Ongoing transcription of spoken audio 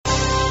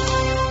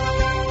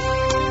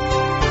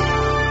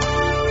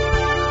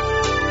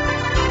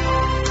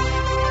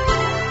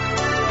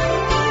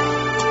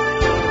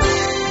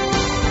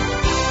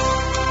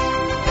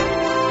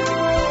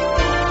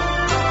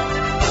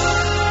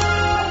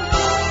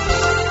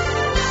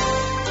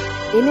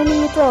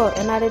Ininingito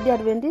ena Radio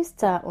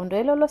Adventista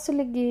ondoilo lo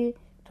siligi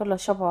tolo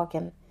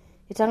shopoken.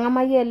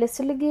 Itangamaye le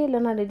siligi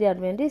lena Radio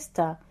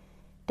Adventista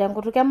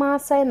tenkutuke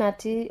Maasai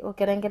natii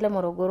Okerengele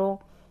Morogoro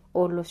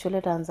olosho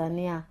le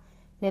Tanzania.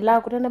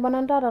 Nila kutene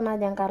banandara na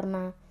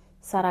jankarna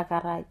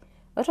Sarakarai.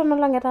 Otono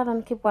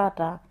langetatan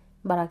kipata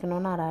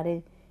barakinona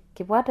rare.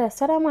 Kipata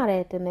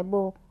saramare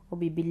tenebo o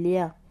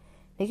Biblia.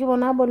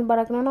 Nikibona bol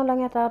barakinona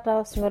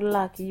langetata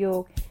singola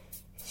kiyo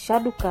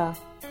Shaduka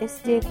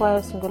SJ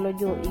kwa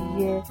singolojo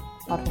iye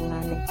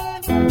arunane.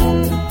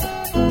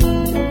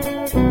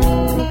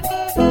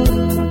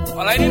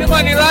 Walaini ni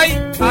kwa nirai,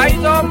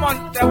 aito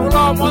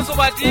montebulo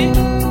monsubati,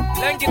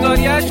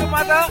 lenkitoria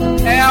shumata,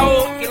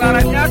 eau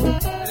kilaranyak,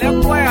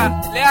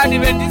 lekwaya, lea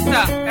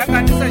adventista,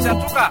 kanisa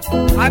Shatuka,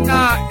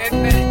 ana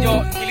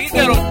enejo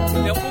iligero,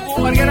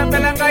 lekugu orgera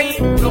pelengai,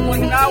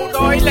 lumunina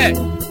udoile,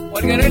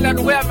 orgera ila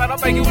dukwaya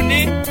menopa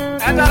ikiuni,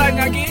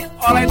 entaranyaki,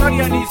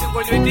 olaitoria ni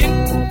isingojoitin,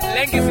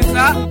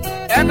 lenkisisa,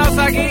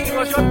 enosaki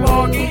iloshon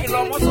pooki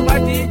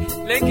ilomosubati,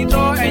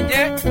 lenkito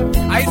enye,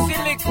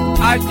 aisilik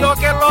ajo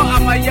kelo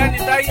amayian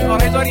idai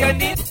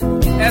oraitoriani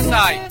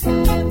esai.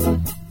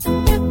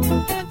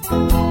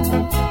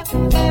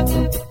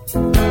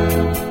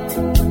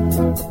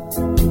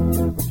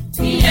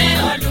 Iye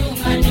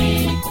olungani,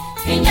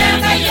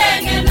 inyanga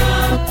yengeno,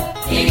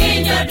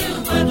 iginyo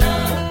dubono,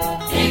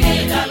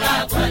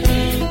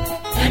 igidalakwani,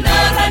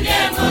 endara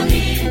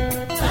nyemongi,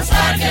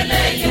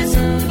 asakele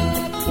Yesu.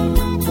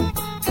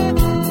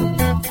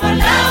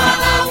 Olawa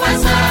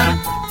kawasa,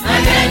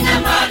 nagenya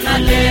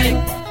malale,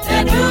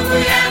 edugu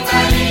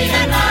yangari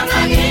enara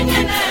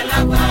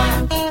ginyenelakwa,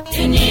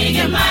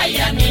 inige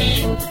mayani,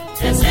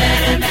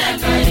 tesere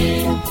mengai,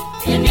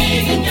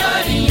 inige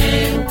nyoriye,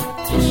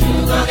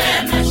 ushugo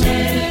genashe.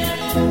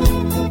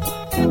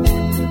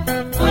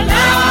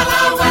 Olawa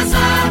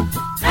kawasa,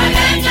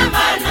 nagenya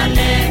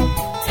malale,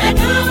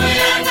 edugu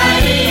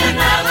yangari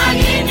enara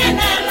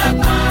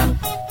ginyenelakwa,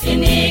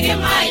 inige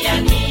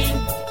mayani,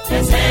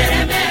 tesere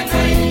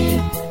mengai,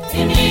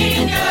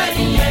 inige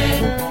nyoriye,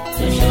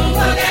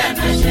 ushugo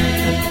genashe.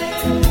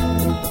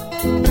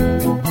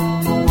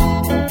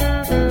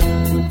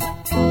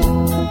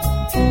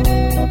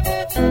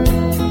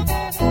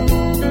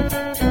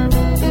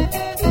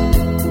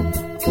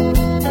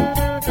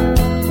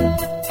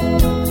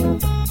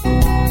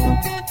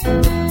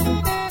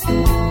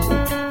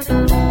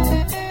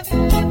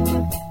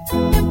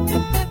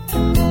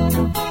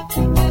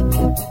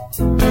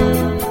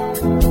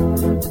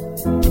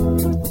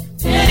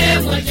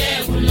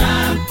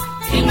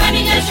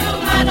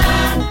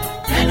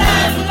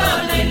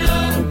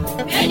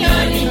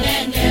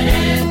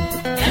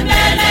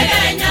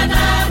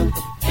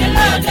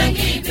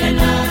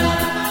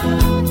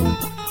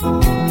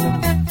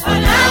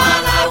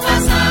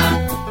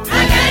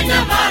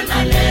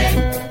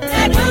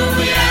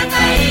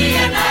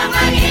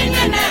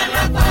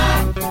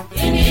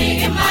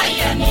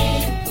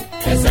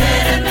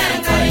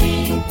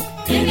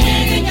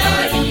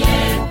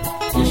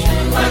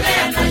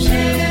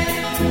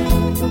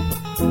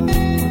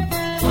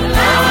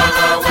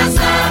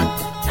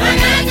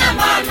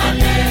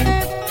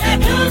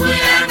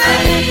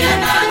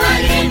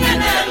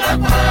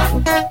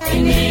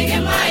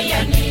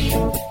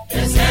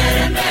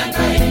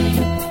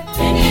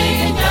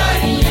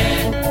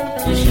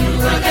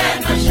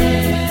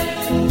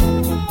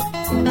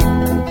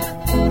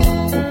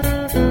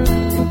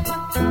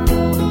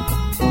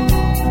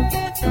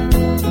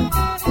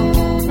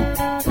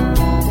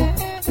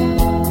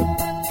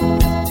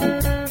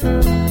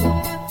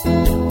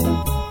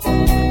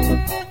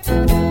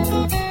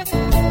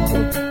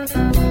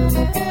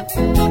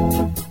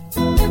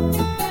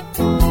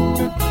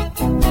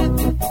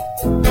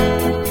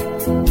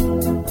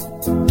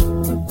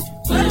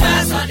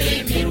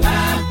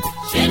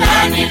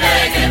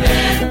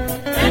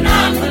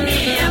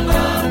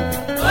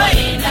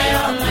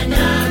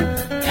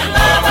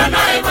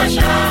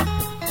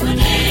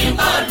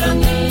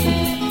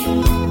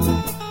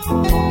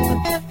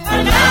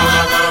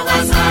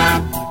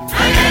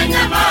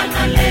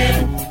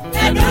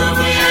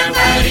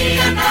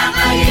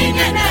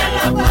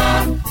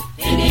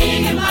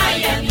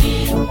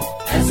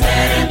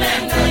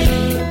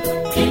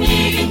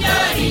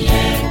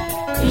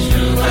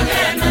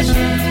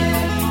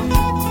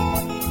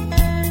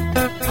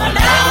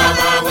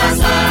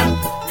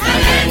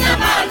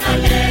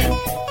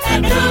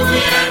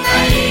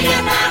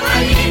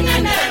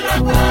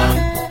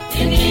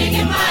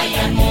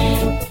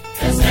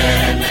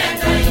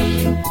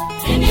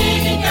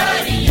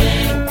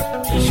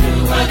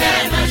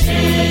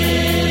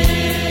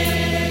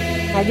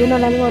 Ajuna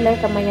lango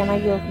leka mayana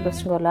yo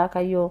kidosingola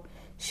kayo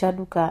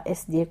Shaduka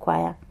SJ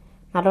kwaya.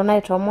 Nalona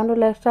itomondo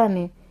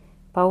lektani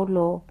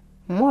Paulo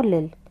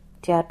Molel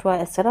tiatua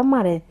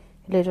eseramare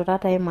ile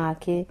torata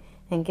imake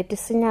engeti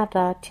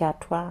sinyata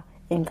tiatua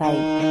engai.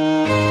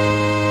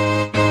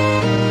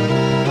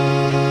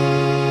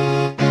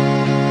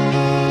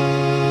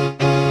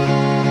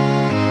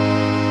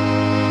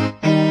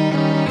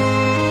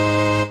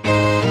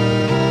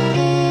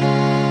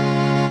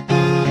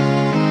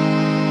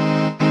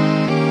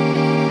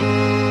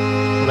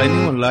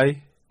 lai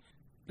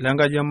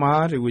lenkaji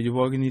emaa tewueji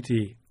pookin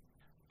nitii.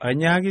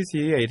 Anyaaki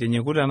sii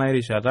aitinyiku tena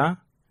rishata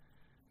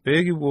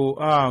pee kipuo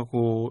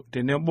aaku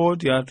tenebo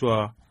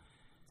tiatua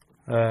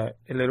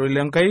elero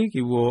lenkai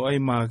kipuo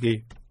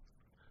aimaki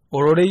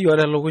ororei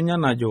ore lukunya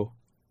najo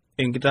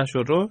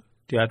enkitashoto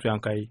tiatua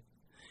Enkai.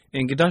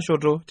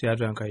 Enkitashoto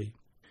tiatua Enkai.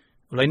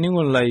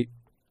 Olainining'oni lai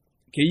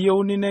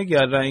keyieuni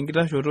nekiata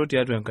enkitashoto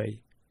tiatua Enkai.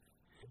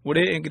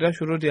 Ore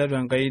enkitashoto tiatua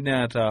Enkai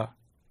neeta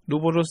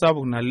dupoto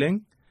sapuk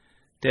naleng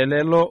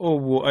telelo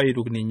opuo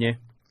airuk ninye.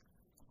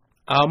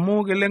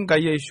 Amu kelo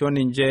Enkai aisho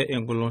ninche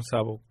engolon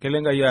sapuk, kelo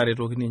Enkai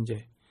aretoki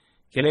ninche,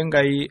 kelo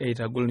Enkai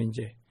aitagol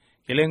ninche,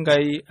 kelo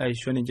Enkai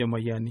aisho ninche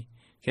mayiani,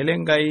 kelo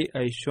Enkai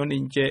aisho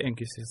ninche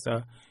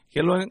enkisisa,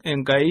 kelo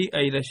Enkai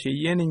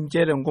aitasheyie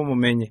ninche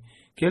tenkomom enye,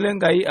 kelo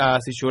Enkai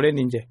aasishore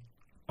ninche.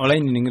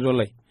 Olainining'ito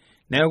lai.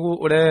 Neeku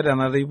ore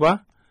tena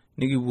teipa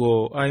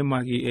nikipuo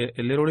aimaki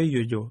elerorei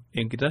ojo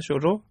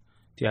enkitashoto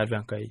tiatua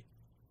Enkai.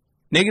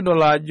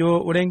 Nikidol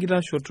ajo ore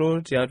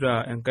enkitashoto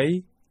tiatua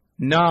Enkai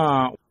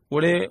naa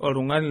ore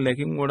oltung'ani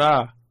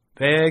leking'uraa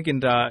pee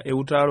kintaa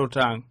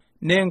eutaroto ang'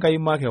 nee Enkai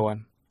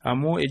makewan.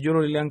 Amu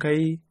ejito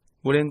Enkai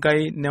ore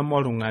Enkai neme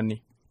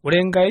oltung'ani. Ore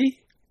Enkai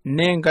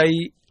nee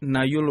Enkai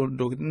nayiolo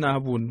ntokitin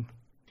naaponu.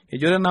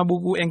 Ejito ena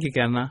buku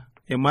enkikena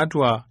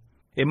ematua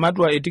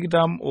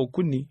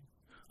 23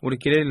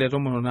 orkereri le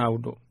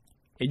 19.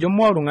 Ejo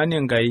mo oltung'ani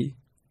Enkai,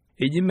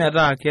 eji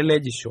metaa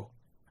kelejisho,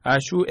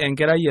 ashu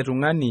enkerai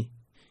etung'ani,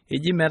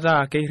 eji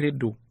metaa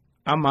keirridu,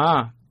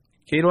 ama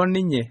keiro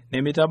ninye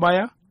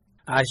nemeitabaya,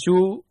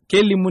 ashu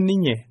kelimu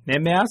ninye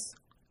nemeas,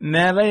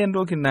 meetai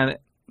entoki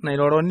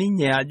nairoro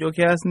ninye ajo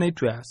keas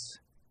neitu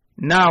eas.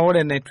 Naa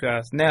ore neitu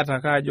eas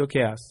neetaka ajo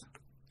keas.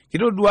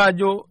 Kitodua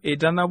ajo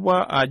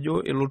eitanapua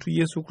ajo elotu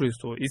Yesu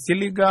Kristo,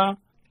 isiliga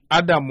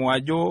Adamu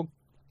ajo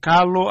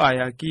kalo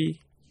ayaki,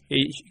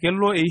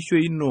 kelo eisho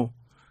ino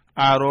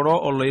aroro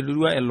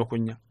oloirirua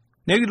elukunya.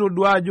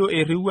 Nekitodua ajo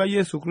eriwa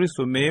Yesu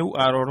Kristo meu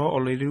aroro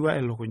oloirirua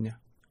elukunya.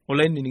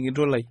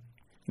 Olainining'ito lai.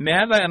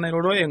 Meeta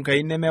enairoro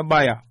Enkai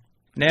nemebaya.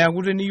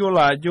 Neeku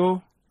teniyiolo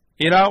ajo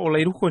ira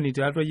olairukoni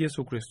tiatua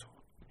Yesu Kristo.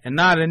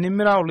 Enaa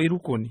tenimira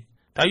olairukoni,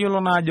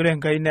 tayiolo naa ajo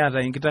Enkai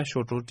neeta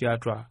enkitashoto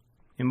tiatua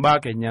imbaa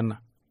kenyana.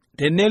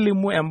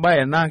 Tenelimu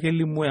embaye naa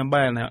kelimu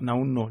embaye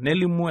nauno,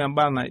 nelimu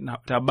embaye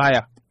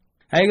tabaya.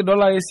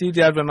 Aikidol ake sii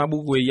tiatua ena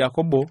buku e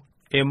Yakobo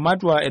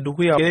ematua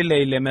edukuya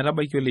ile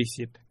metabaiki ole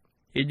 8.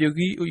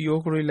 Ejoki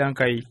iyiok le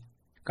Enkai,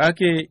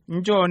 kake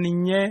nchoo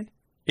ninye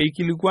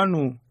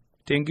eikilikuanu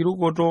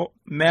tenkirukoto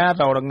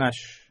meeta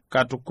orng'ash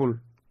katukul.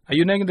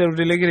 Ayeu nekinteru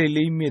telekereri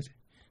le 5.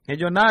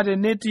 Nejo naa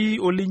tenetii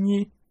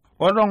olinyi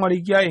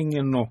otong'orikia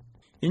eng'eno,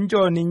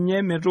 inchoo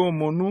ninye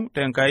metoomonu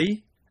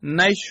tenkai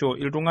naisho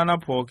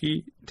iltung'anak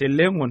pooki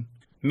teleng'on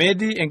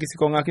metii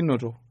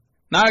enkisikong'akinoto.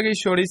 Naa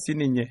keishori sii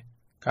ninye,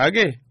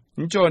 kake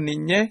inchoo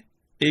ninye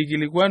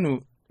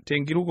eikilikuanu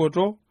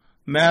tenkirukoto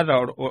meeta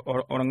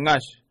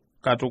orng'ash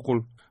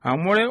katukul.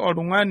 Amu ore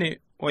oltung'ani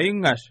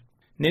oing'ash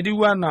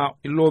netiu anaa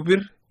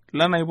ilopir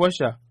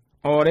lenaiposha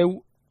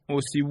oreu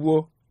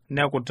osiwuo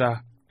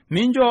nekutaa.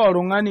 Mincho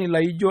oltung'ani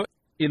laijo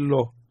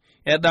ilo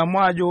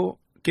edamu ajo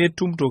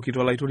ketum toki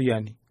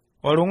tolaituriani.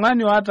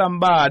 Oltung'ani oata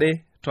mbaa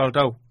are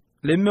toltau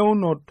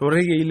lemeuno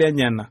torrekei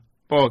lenyena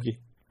pooki.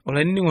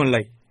 Olainining'oni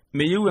lai,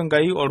 meyieu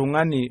Enkai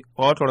oltung'ani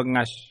oota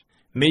orng'ash.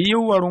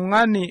 Meyieu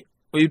oltung'ani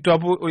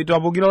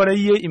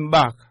oitapukiroreyie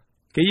imbaak.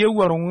 Keyieu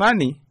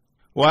oltung'ani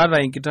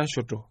oata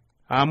enkitashoto.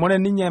 Amu ore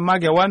ninye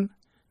makewan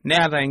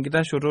neeta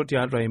enkitashoto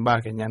tiatua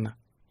imbaak enyena.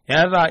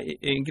 Eeta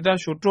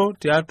enkitashoto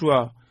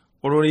tiatua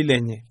ororei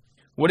lenye.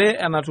 Ore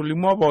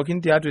enatolimuo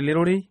pookin tiatua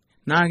elerorei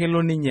naa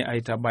kelo ninye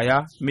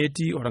aitabaya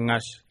metii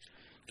orng'ash.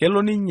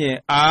 Kelo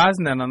ninye aas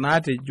nena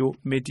naatejo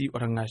metii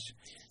orng'ash.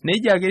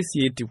 Neija ake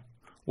sii etiu.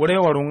 Ore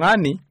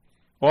oltung'ani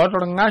oota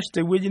orng'ash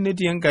tewueji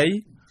netii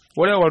Enkai,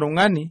 ore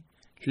oltung'ani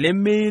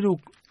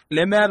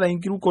lemeeta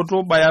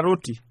enkirukoto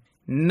bayaroti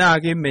naa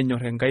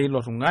kemenyor Enkai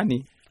ilo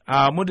tung'ani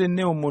amu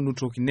teneomonu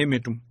toki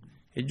nemetum.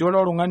 Ejo ore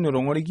oltung'ani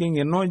otong'orikia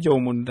eng'eno nchoo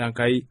omonu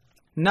tenkai,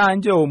 naa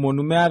nchoo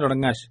omonu meeta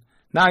orng'ash,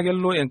 naa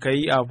kelo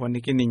Enkai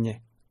aponiki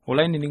ninye.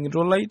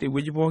 Olainining'ito lai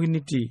tewueji pookin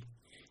nitii.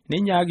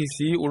 Ninyaaki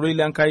sii ororei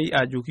Lenkai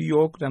ajoki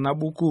yiok tena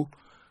buku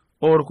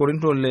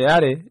orkorinto le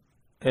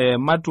 2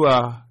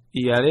 matua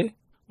 2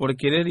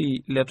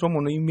 orkereri le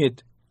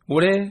 15.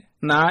 Ore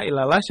naa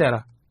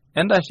ilalashara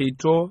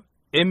entasheito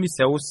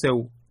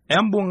emiseuseu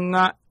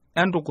embung'a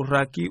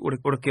entukurraki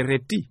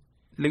orkereti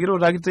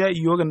likitutakitia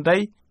iyiok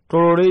intai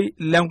tororei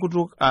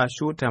lenkutuk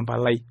ashu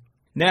tempalai.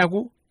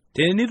 Neeku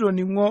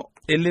tenitoning'o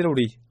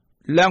elerorei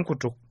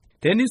lenkutuk,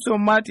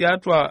 tenisoma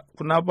tiatua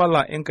kuna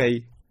pala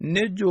Enkai,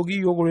 nejoki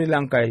iyiok ororei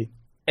Lenkai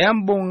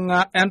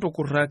embung'a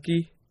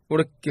entukurraki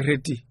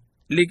orkereti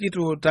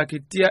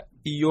likitutakitia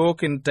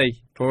iyiok intai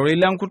tororei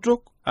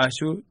lenkutuk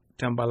ashu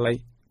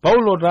tempalai.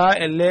 Paulo taa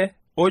ele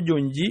ojo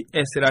nji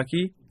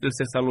esiraki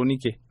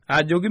Iltesalonike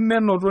ajoki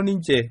menoto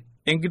ninche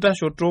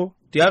enkitashoto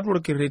tiatua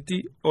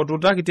orkereti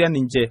otutakitia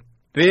ninche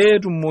pee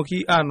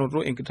etumoki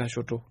anoto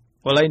enkitashoto.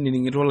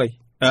 Olainining'ito lai.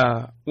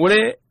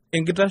 Ore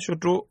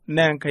enkitashoto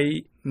naa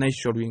Enkai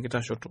naishoru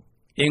enkitashoto.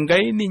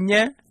 Enkai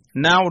ninye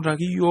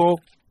nautaki yiok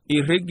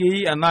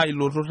irregei anaa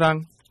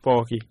ilototang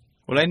pooki.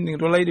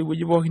 Olainining'ito lai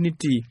tewueji pooki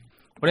nitii.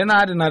 Ore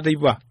naa tena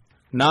teipa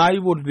naa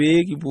ipot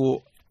pee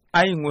kipuo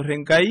aing'or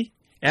Enkai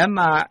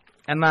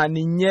enaa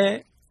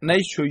ninye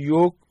naisho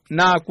yiok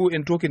naaku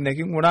entoki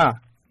neking'uraa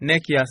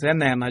nekias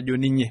enaa enajo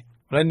ninye.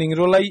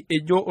 Olainining'ito lai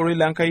ejo oroi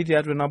lenkai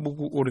tiatua ena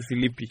buku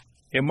orfilipi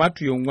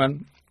Matthew 4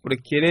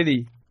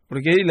 orkereri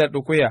le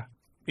dukuya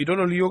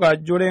itodolu yiok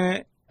ajo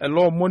ore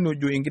ele omoni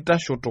ojo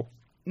enkitashoto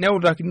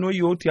neutakino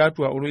yiok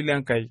tiatua oroi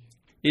lenkai.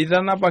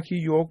 Itanapaki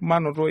yiok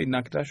manoto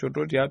ina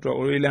kitashoto tiatua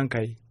oroi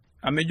lenkai.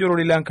 Amejo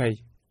oroi lenkai.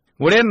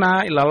 Ore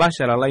naa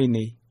ilalashara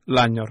lainei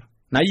lanyor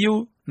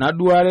nayieu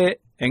naduare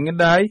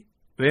eng'idai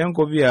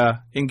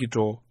wenkopia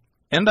enkitoo.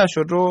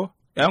 Entashoto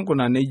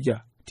enkuna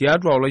neija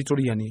tiatua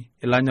olaitoriani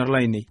ilanyor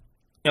lainei.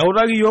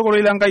 Eutaki yiok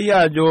oroi lenkai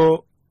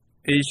ajo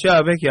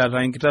eishaa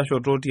pekiata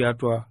enkitashoto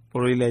tiatua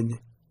oroi lenye.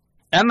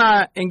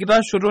 Enaa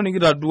enkitashoto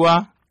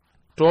nikitadua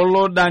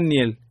tolo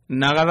Daniel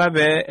nakata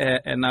pee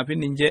enapi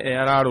ninche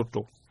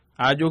eararoto.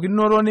 Ajo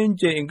kinoto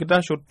ninche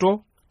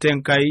enkitashoto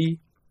tenkai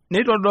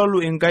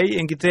neitodolu Enkai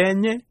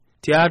enkiteenye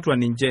tiatua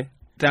ninche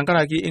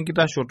tenkaraki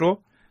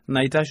enkitashoto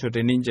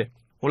naitashote ninche.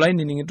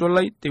 Olainining'ito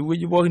lai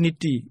tewueji pooki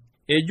nitii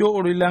ejo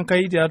oroi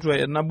lenkai tiatua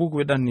ena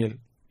buku Daniel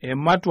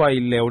Matthew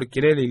 4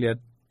 orkereri le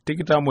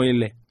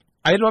 26.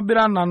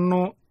 Aitobira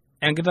nanu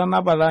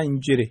enkitanapata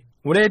inchere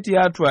ore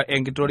tiatua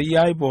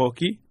enkitoria ai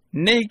pooki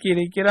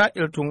neikirikira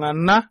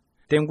iltung'ana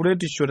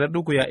tenkuretisho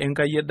tedukuya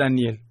Enkai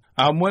Daniel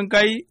amu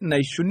Enkai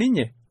naishu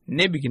ninye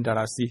nebik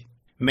intarasi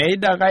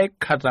meidakai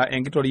kata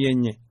enkitoria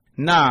enye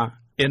naa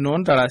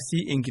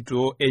enoontarasi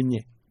enkitoo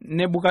enye.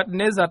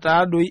 Nebukadneza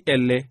taadoi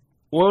ele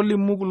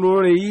olimu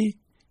kulorei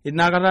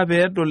inakata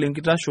peedol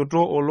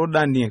enkitashoto olo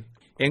Daniel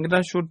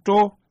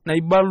enkitashoto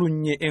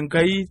naibalunye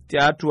Enkai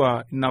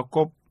tiatua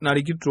inakop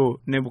narikito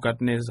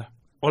Nebukadneza.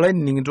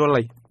 Olainining'ito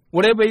lai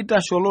ore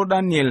peitasho olo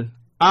Daniel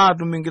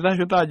aatum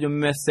enkitashoto ajo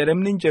meserem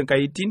ninche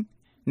Enkaitin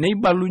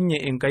neibalunye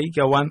Enkai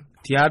kewan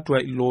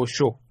tiatua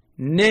iloosho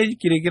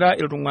neikirikira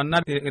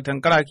iltung'ana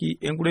tenkaraki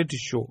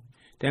enkuretisho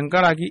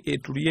tenkaraki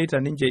eturieta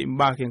ninche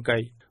imbaa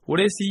Enkai.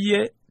 Ore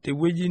siyie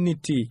tewueji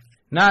nitii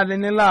naa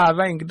tenilo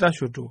aata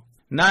enkitashoto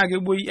naa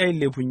kepuoi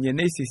ailepunye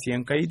neisisi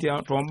Enkai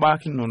toombaa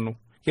inonok.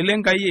 Kelo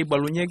Enkai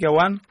aibalunye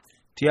kewan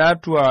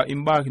tiatua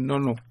imbaa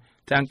inonok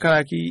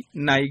tenkaraki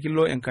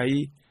naikilo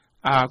Enkai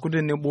aaku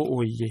tenebo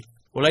oyie.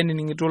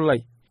 Olainining'ito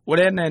lai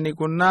ore enaa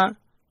enikuna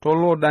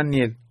tolo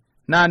Daniel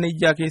naa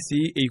neija ake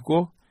sii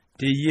eiko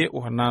teyie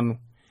onanu.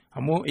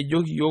 Amu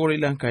ejoki yiok oroi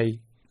lenkai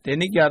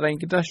tenikiata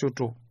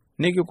enkitashoto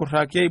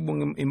nikikurraki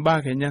aibung'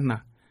 imbaa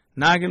enyenak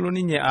naa kelo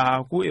ninye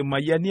aaku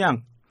emayiani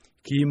ang'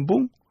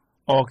 kiimbung'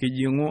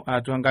 kijing'u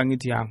atua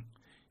nkang'itie ang'.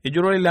 Ejo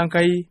oroi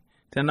lenkai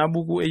tena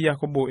buku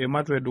Yakobo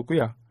Matthew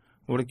edukuya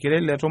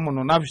orkereri le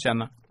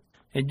 17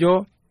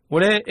 ejo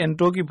ore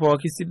entoki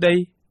pooki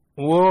sidai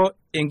wo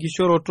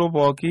enkishoroto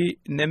pooki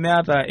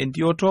nemeata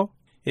entioto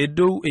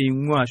edou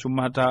eing'ua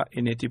shumata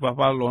enetii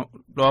Papa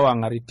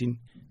loowang'aritin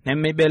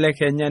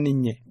nemeibelekenya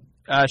ninye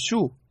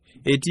ashu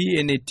etii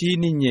enetii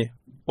ninye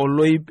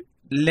oloip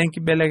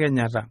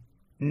lenkibelekenyata.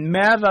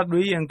 Meata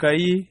doi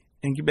Enkai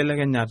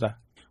enkibelekenyata.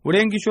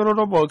 Ore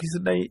enkishoroto pooki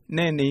sidai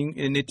naa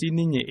enetii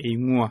ninye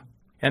eing'ua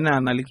enaa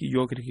naliki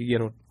yiok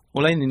irkigerot.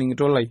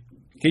 Olainining'ito lai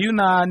keyieu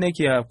naa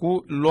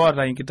nekiaku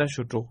loota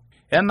enkitashoto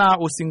enaa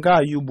osinka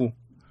Ayubu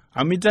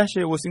amu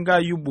itashe osinka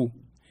Ayubu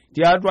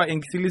tiatua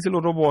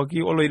enkisilisiloto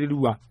pooki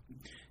oloirirua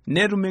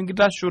netum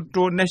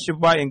enkitashoto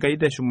neshipa Enkai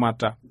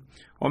teshumata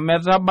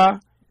ometaba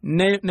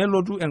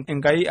nelotu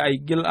Enkai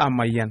aigil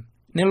amayian.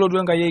 Nelotu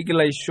Enkai aigil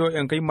aisho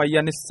Enkai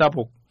mayian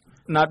sapuk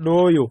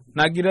nadooyo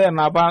nagira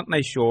enapa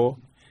naishoo.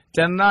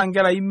 Tenaa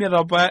nkera 5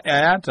 apa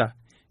eata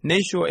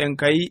neisho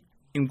Enkai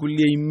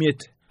inkulie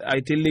 5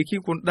 aiteleki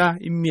kunda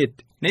 5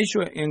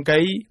 neisho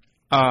Enkai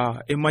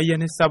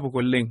emayian sapuk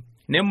oleng.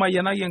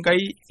 Nemayianaki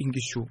Enkai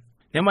inkishu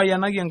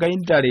nemayianaki Enkai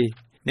ntare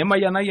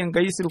nemayianaki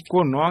Enkai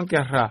sirkon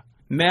onkera.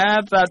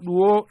 Meata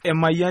duo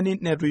emayiani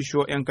netu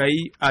isho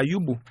Enkai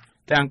Ayubu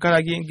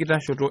tenkaraki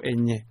enkitashoto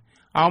enye.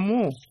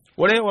 Amu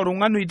ore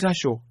oltung'ani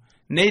oitasho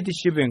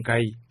neitiship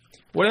Enkai.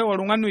 Ore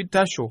oltung'ani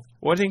oitasho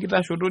oata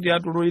enkitashoto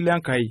tiatua oroi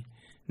lenkai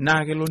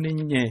naa kelo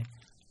ninye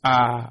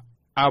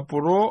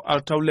apuroo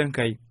oltau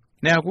lenkai.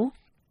 Neaku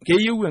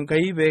keyieu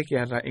Enkai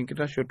peekiata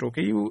enkitashoto.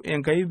 Keyieu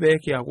Enkai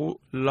peekiaku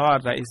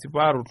loota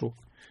esiparoto.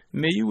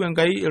 Meyieu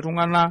Enkai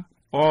iltung'ana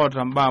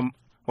oota mbaa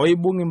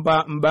oibung'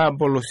 mbaa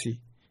polosi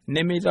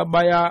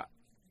nemeitabaya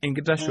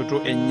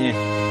enkitashoto enye.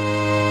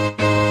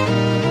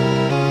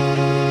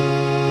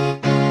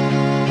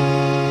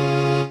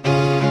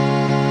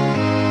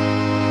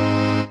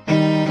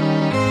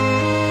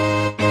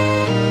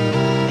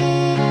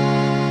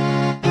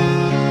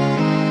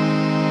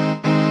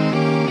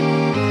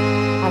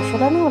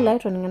 Ashurani olai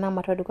toning'ana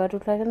mataduka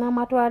tutlatena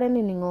matuare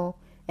nining'o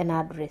ena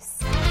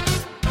address.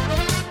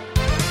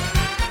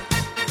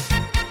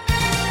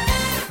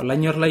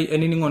 Olanyor lai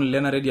enining'on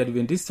lena Radio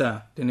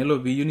Adventista tenelo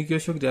piiyieu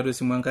nikioshoki tiatua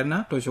esimu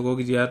enkarna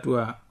tooshokoki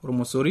tiatua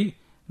ormosori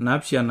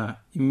naapishana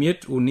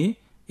imiet uni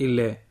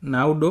ile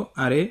naudo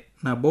are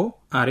nabo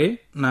are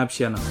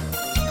naapishana.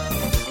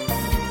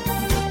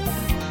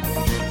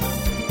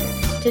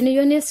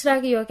 Teniyieu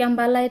nisiraki yiok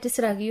empalai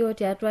tisiraki yiok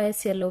tiatua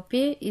SLP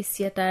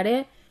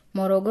isietare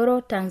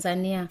Morogoro,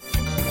 Tanzania.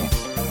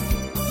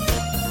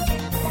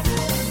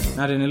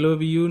 Na tenelo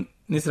piyieu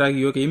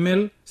nisiraki yiok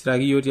email,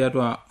 siraki yiok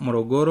tiatua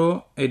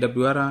Morogoro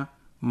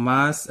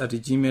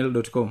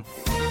awr@maas@gmail.com.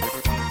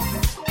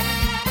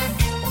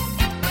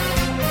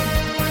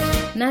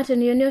 Na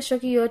teniyieu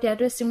nioshoki yiok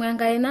tiatua esimu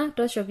enkaina,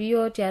 tooshoki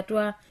yiok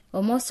tiatua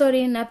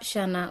Omosori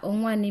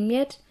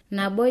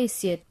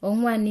 745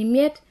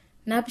 185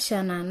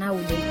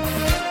 759.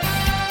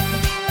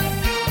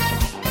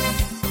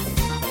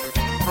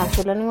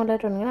 Asulani ngolai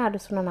toningina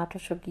adusuna na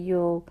toshoki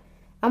yiok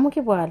amu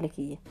kipuo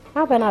aliki.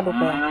 Apa na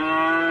dukuya.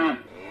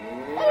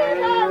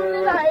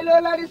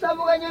 Lola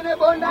risabuka nyene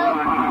bonda.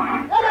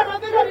 Era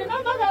nabira ni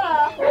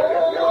namagara.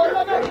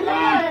 Lola bakile.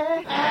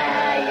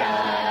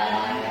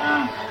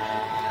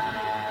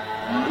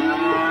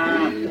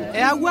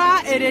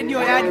 Ewa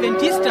eredio ya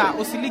Adventista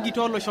osiligi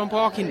tolo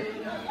shompookin.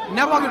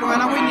 Napoki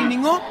tungana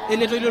kwenining'o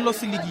eletoilo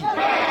losiligi.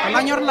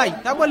 Olanyor lai,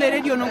 tabole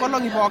eredio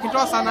nongolongi pookin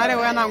tosanare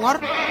wena ng'or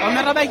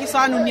ometabaiki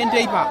saa nuni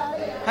enteipa.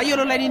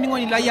 Tayiolo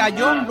lainining'oni lai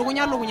ajo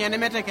lukunya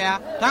nemetekea.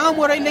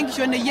 Tang'amuoro ile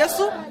nkishon e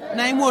Yesu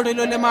na imuoro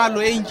ilo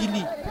lemaalo e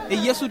Injili. E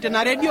Yesu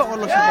tena redio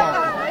olosho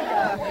pookin.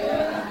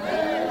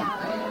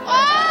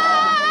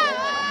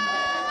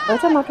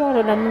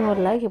 Otomatoro laningo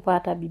lai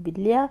kipata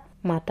Biblia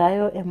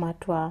Matayo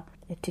ematua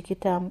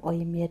etikitam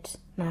oimiet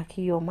na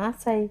kiyo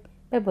Masai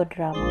Bible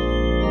drama.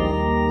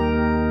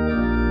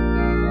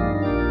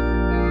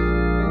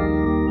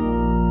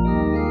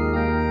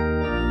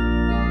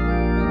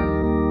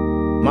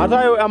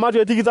 Matayo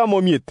ematua etikitam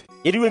oimiet.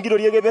 Etiu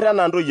enkirorie keperra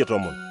na ntoyie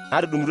 10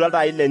 natudumutua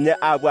iltai lenye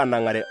aapuo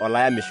anang'are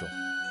olayamisho.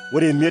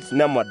 Ore emiet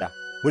nemoda,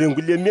 ore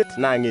nkulie miet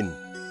naa ng'eni.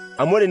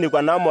 Amu ore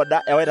nekwa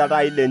naamoda ewaita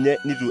iltai lenye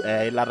nitu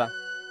eya ilata.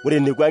 Ore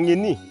nekwa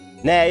ng'eni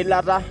neya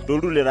ilata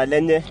toltuleta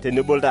lenye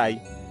tenebo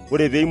iltai.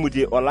 Ore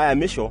peimutie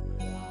olayamisho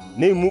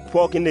neimuk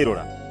pookin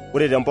neirura.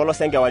 Ore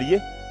tempolos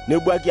enkewarie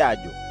nebuaki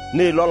aajo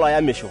neilo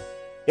olayamisho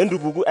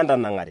entupuku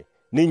entanang'are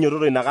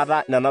ninyototo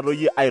inakata nena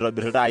toyie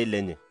aitobirr iltai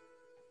lenye.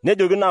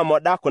 Nejoki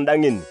naamoda kunda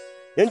ng'eni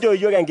enchoo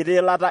yiok enkiti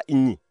ilata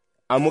inyi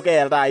amu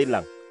keya iltai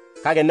lang'.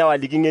 Kake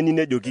newaliki ng'eni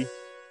nejoki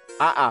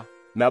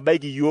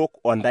mebaiki yiok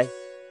ontai.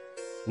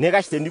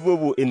 Nikash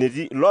tenipuopuo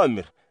eneti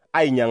loomir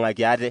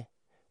ainyang'aki ate.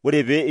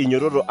 Ore pee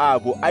inyototo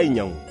aapuo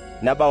ainyang'u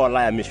nebau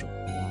olayamisho.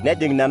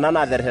 Nejing nena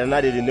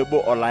naaterrenare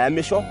tenebo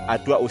olayamisho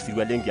atua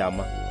osirua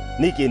lenkiama.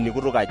 Nikeni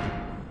kutukaji.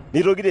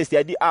 Nitoki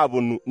tesiadi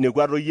aaponu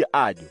nekwa toyie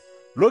aajo,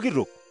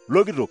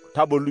 Lokitok,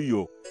 tabolu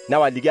yiok.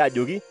 Newaliki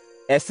ajoki,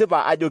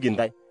 esipa ajoki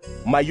ntai,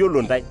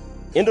 mayiolo ntai.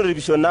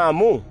 Entoripisho naa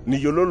amu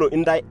miyiololo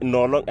intai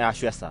inoolong'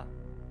 ashu esaa.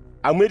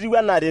 Amu etiu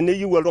enaa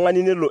teneyieu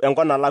oltung'ani nelo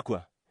enkop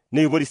nalakwa,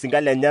 neipot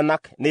isinka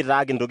lenyenak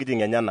neitaaki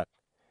ntokitin enyenak.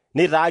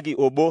 Neitaaki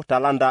obo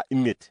talanta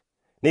 5,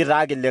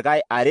 neitaaki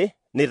likae 2,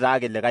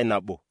 neitaaki likae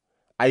 1.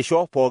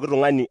 Aisho pooki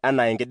tung'ani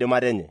anaa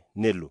enkidimata enye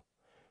nelo.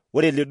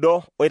 Ore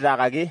lido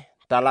oitaakaki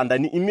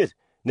talantani 5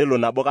 nelo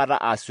nabo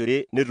kata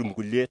aasure netum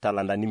kulie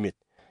talantani 5.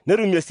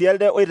 Netumie sii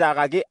elde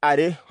oitaakaki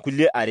 2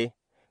 kulie 2.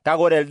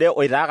 Kake ore elde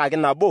oitaakaki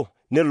 1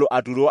 nelo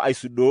aturoo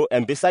aisudoo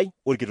empisai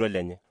orkitok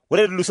lenye.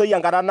 Ore tulusoyie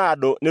enkata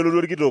naado nelotu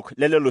orkitok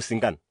lelelo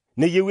sinkan.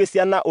 Neyieu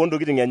esiana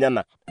oontokitin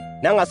enyenak.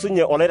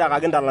 Neng'asunye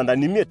oloitakaki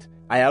talantani 5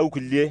 ayau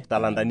kulie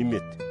talantani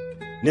 5.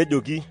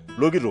 Nejoki,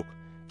 Lokitok,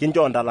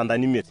 kinchoo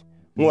talantani 5.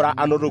 Ng'ura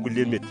anoto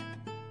kulie 5.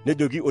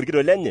 Nejoki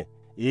orkitok lenye,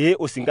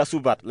 osinka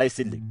supat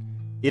laisilig.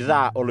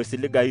 Itaa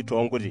oloisiligai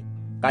toonkuti.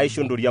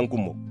 Kaisho ntorian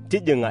kumok.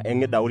 Tijing'a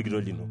eng'ida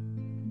orkitok lino.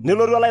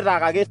 Nelotu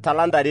oloitakaki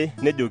talanta 2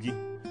 nejoki,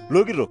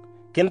 Lokitok,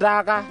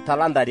 kintaaka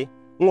talanta 2.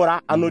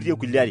 Ng'ura anotie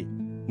kulie 2.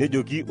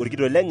 Nejoki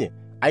orkitok lenye,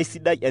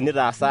 aisidai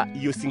enitaasa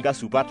iyio sinka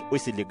supat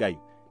oisiligayu.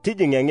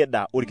 Tijing'a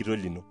eng'ida orkitok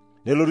lino.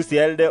 Nelotu sii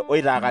elde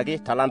oitaakaki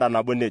talanta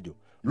 1 nejo,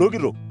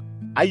 Lokitok,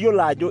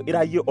 ayiolo ajo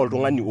ira yie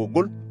oltung'ani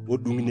ogol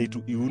odung'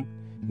 neitu iun,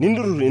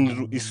 ninturur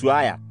enitu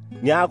isuaya.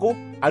 Niaku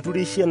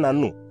aturishe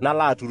nanu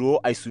nalo aturoo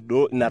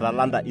aisudoo ina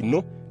talanta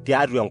ino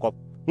tiatua enkop.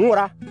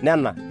 Ng'ura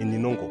nena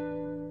eninonko.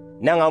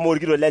 Neng'amu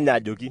orkitok lenye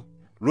ajoki,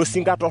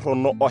 losinka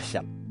torrono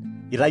oshal.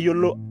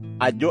 Itayiolo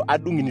ajo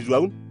adung' initu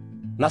aun,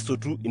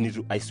 nasotu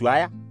initu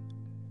aisuaya.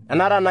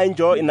 Enara naa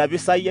inchoo ina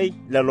pisai ai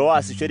lelo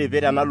oasishore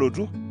pee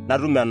tenalotu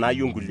natum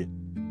enaayieu nkulie.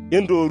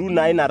 Entooru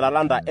naa ina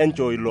talanta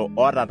enchoo ilo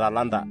oota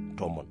talanta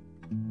 10.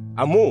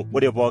 Amu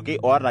ore pooki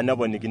oota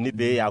neponikini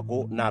pee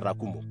eaku naata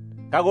kumok.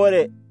 Kake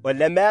ore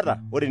olemeeta,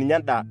 ore ninye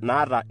enda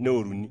naata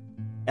neoruni.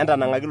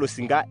 Entanang'aki ilo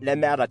sinka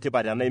lemeeta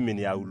tipat enaimin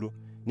yaulo.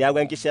 Niaku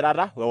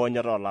enkishirata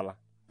wewonyoto olala.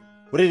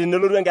 Ore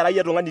tenelotu enkerai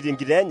etung'ani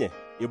tenkitoo enye,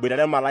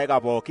 eboitare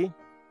malaika pooki,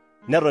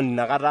 neton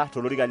inakata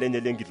tolorika lenye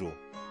lenkitoo.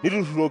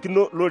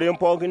 Nitururokino loreen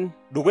pookin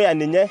dukuya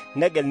ninye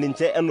negel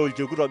ninche enaa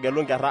olchekut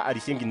ogelu nkerra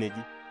arishie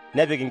nkineji.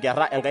 Nepik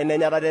nkerra enkaina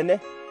enye tatene,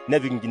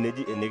 nepik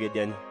nkineji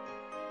enekedianye.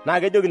 Naa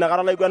kejoki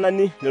inakata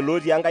laiguanani lelo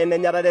otii enkaina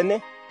enye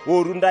tatene,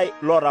 ooru ntai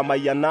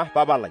lootamayiana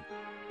papalai.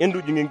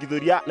 entujung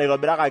enkitoria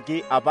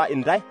naitobirakaki apa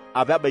intae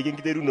apa ebaiki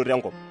enkiterunoto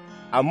enkop.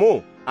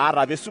 Amu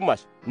aata apa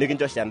esumash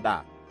nikinchosho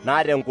endaa,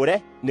 naata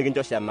enkure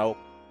nikinchosho enaok,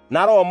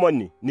 nara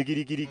omoni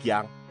nikirikiriki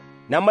ang',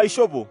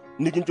 nemaishopo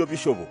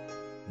nikinchopishopo,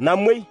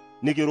 namuoi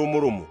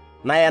nikirumurumu,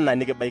 naena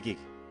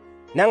nikibaikiki.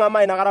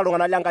 Neng'amaa inakata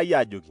iltung'anak lenkai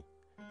ajoki,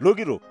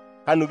 lokitok,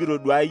 kanu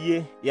kitodua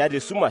iyie iyata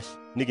esumash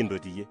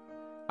nikintotiyie,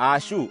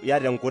 aashu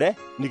iyata enkure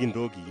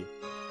nikintookiyie,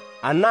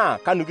 anaa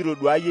kanu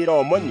kitodua iyie ira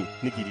omoni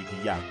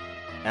nikirikiyie ang',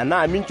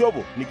 anaa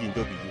minchopo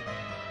nikinchopiyie,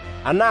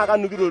 anaa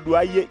kanu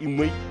kitodua iyie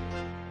imuoi,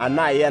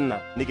 anaa iena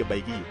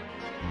nikibaikiyie.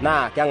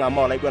 Naa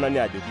keng'amaa olaiguanani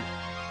ajoki,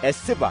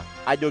 esipa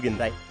ajoki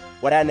ntae,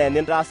 ore enaa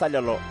enintaasa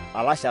lelo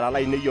alashara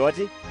lainei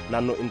yooti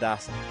nanu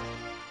intaasa.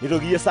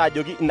 Nitoki iyie saa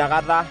ajoki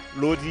inakata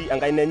lotii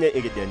enkaina enye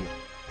ekedianye,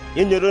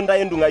 inyoto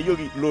ntae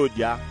endung'ayioki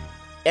loodia,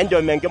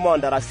 enjom enkima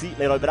ondarasi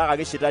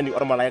naitobirakaki Shetani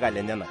ormalaika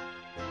lenyenak.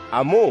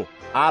 Amu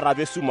aata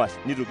apa esumash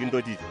nitu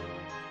kintotiti,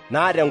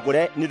 naata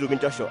enkure nitu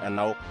kinchosho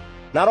enaok,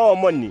 nara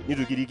omoni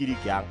nitu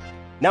kirikiriki ang',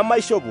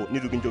 nemaishopo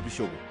nitu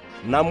kinchopishopo,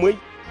 namuoi,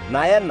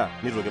 naena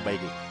nitu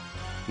kibaiki.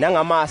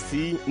 Neng'amaa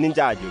sii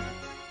ninche ajoki,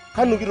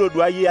 kanu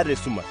kitodua iyie iyata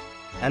esumash,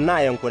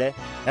 enaa enkure,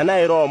 enaa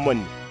ira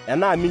omoni,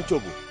 enaa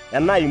minchopo,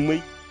 enaa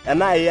imuoi,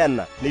 enaa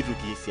iena nitu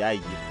kiisiaa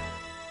iyie.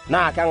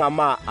 Naa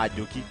keng'amaa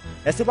ajoki,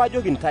 esipa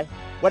ajoki ntae,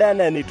 ore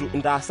enaa enitu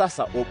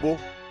intaasasa obo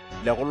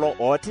lekulo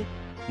ooti,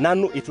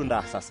 nanu itu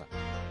intaasasa.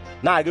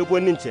 Naa kepuo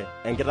ninche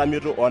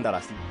enkitamioto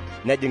oondarasi,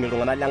 nejing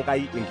iltung'anak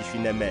lenkai enkishui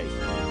nemeei.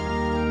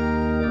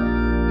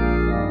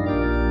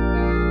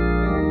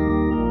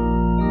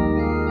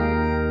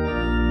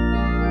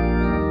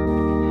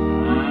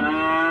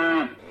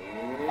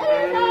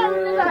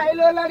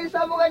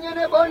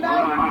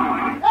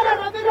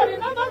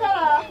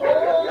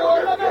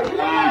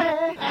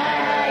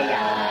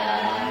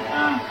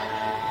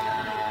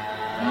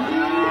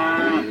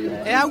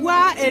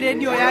 Eawua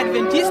eredio ya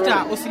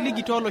Adventista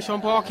osiligi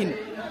tooloshon pookin.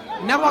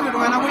 Nepok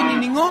iltung'anak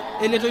oinining'o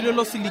eletoilo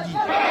losiligi.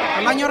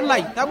 Olanyor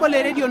lai, tabolo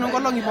eredio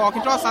nonkolong'i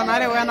pookin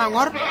toosanare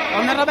wenang'or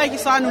ometabaiki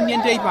saa uni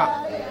enteipa.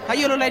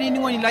 Tayiolo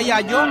lainining'oni lai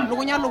ajo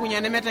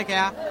lukunya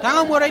nemetekeya.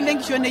 Tang'amu oroi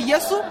lenkishon e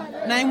Yesu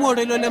naimu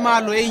oroi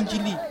lemaalo e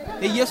Injili.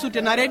 E Yesu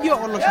tena redio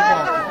olosho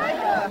pookin.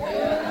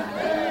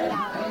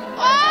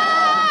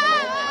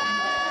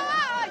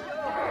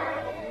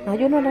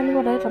 Najono nani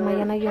wadai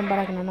tamayana yo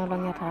mbarakina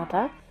nolong'ya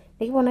taata,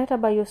 nikipo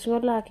naitabayo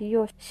osinkolio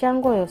akiyo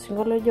shangoyo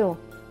osinkolio jo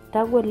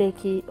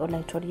tagweleki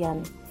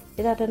olaitoriani.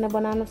 Ita tenebo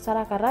nanu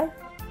Sara Karai,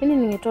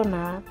 inining'ito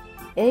naa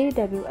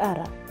AWR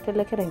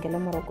telekerengele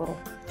Morogoro.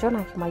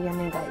 Jona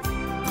kimayana ngai.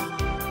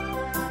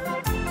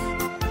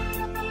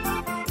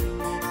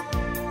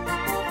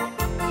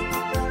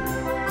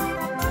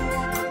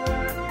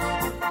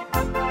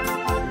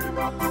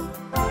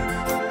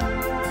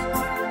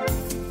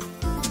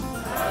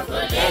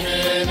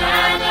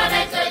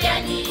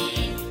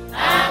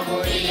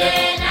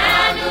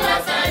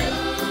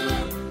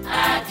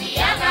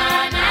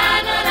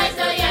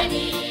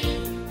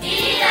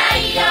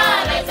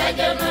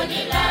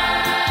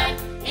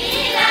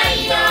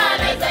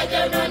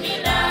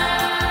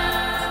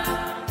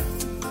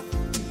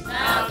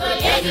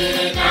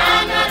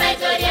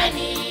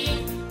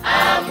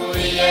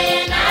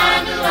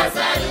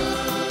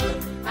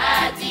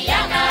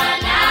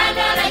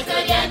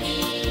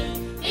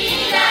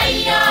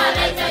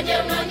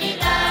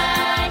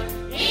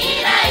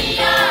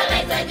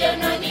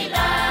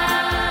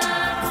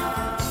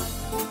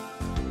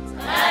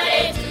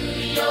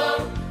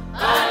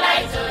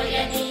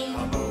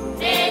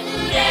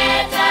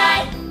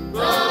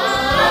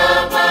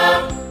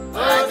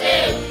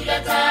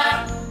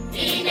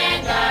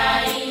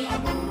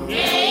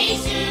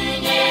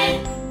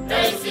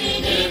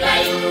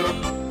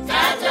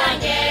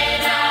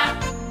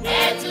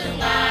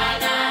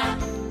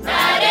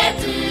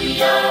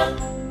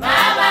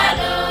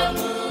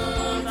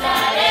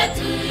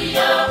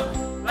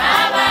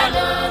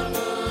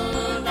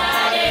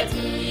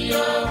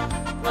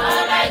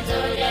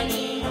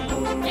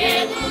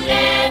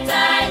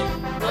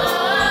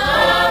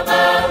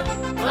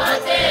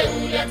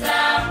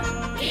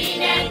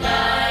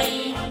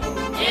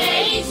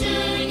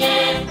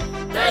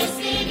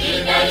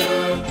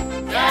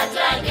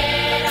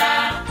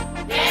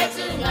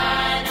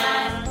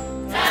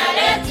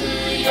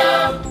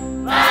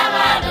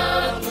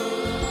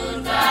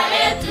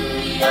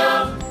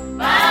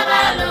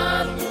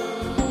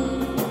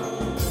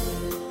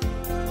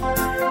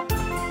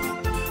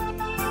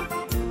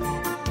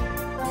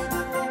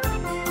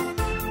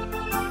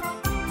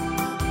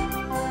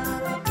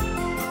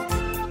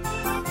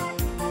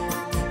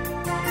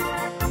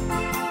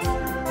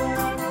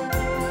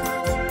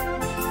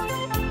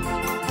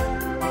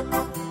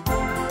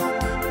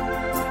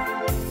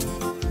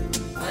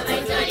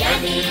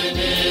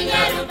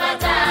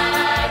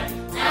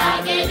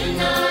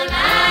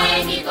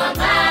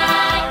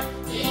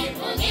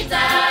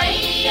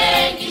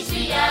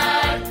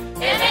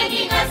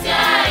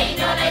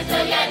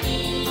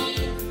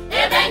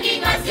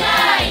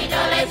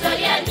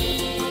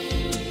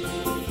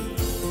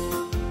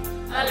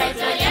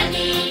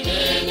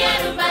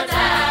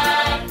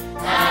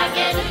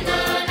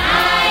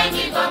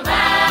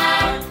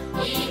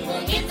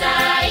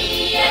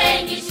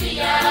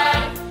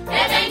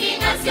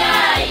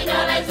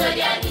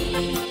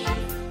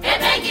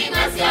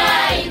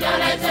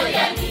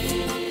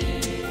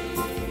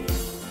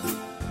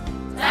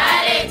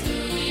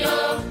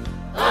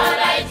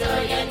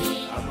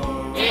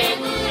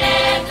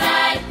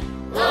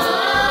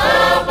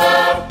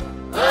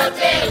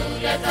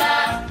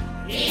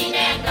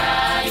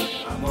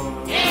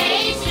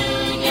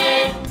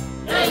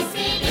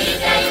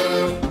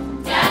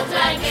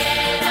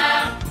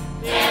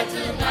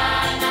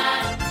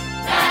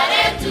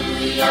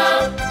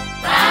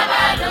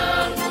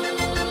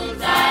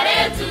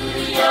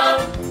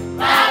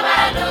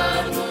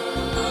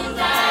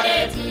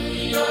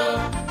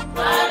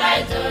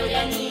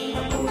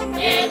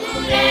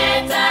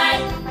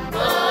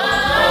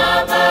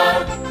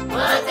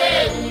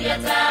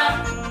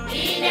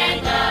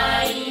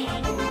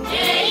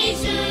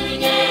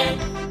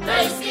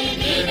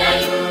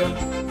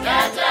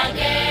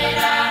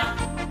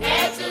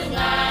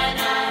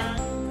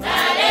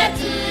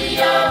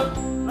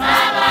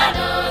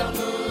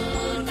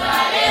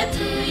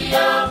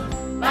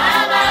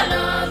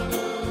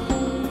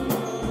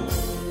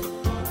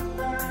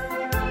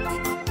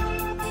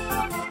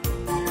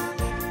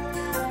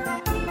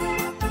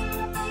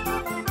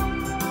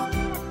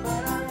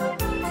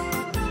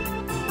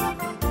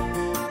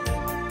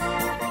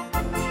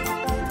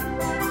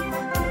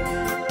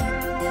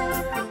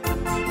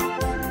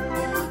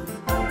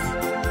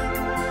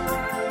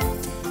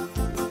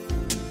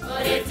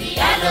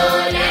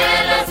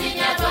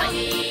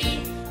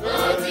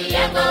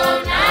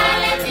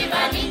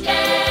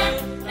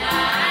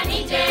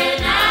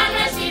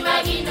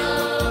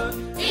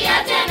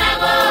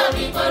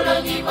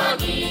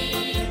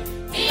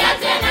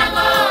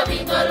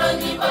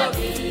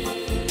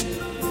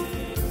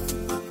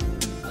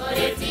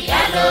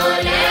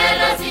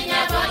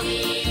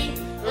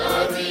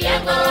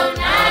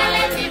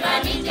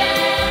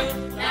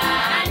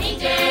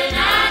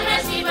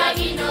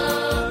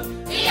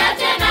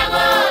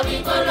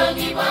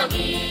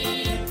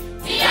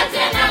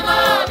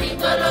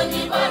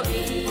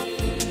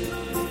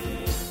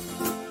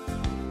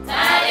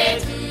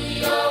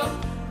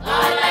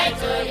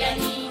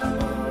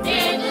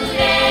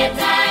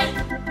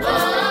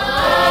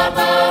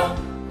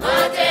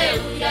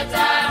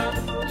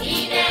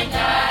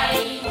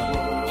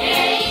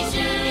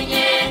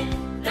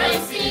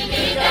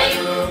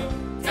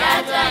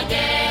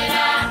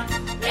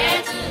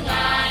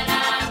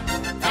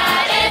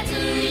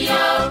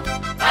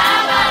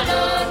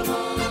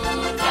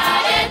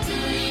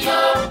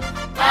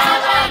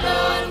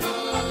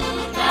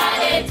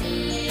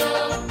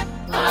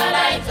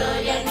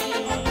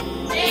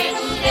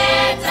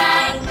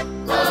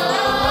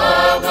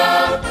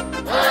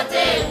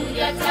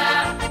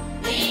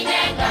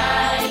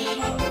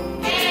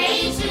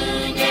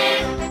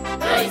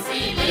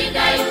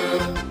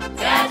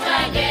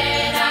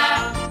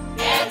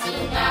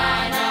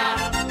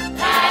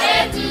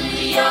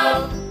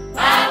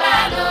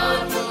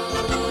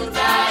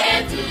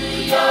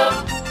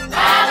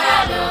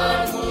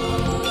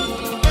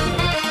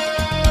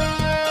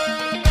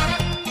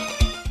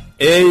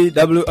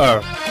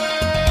 AWR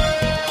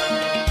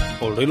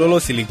Olrilo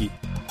Siligi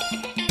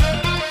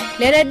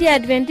Le Radio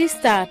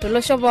Adventista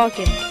tolosho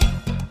pookin.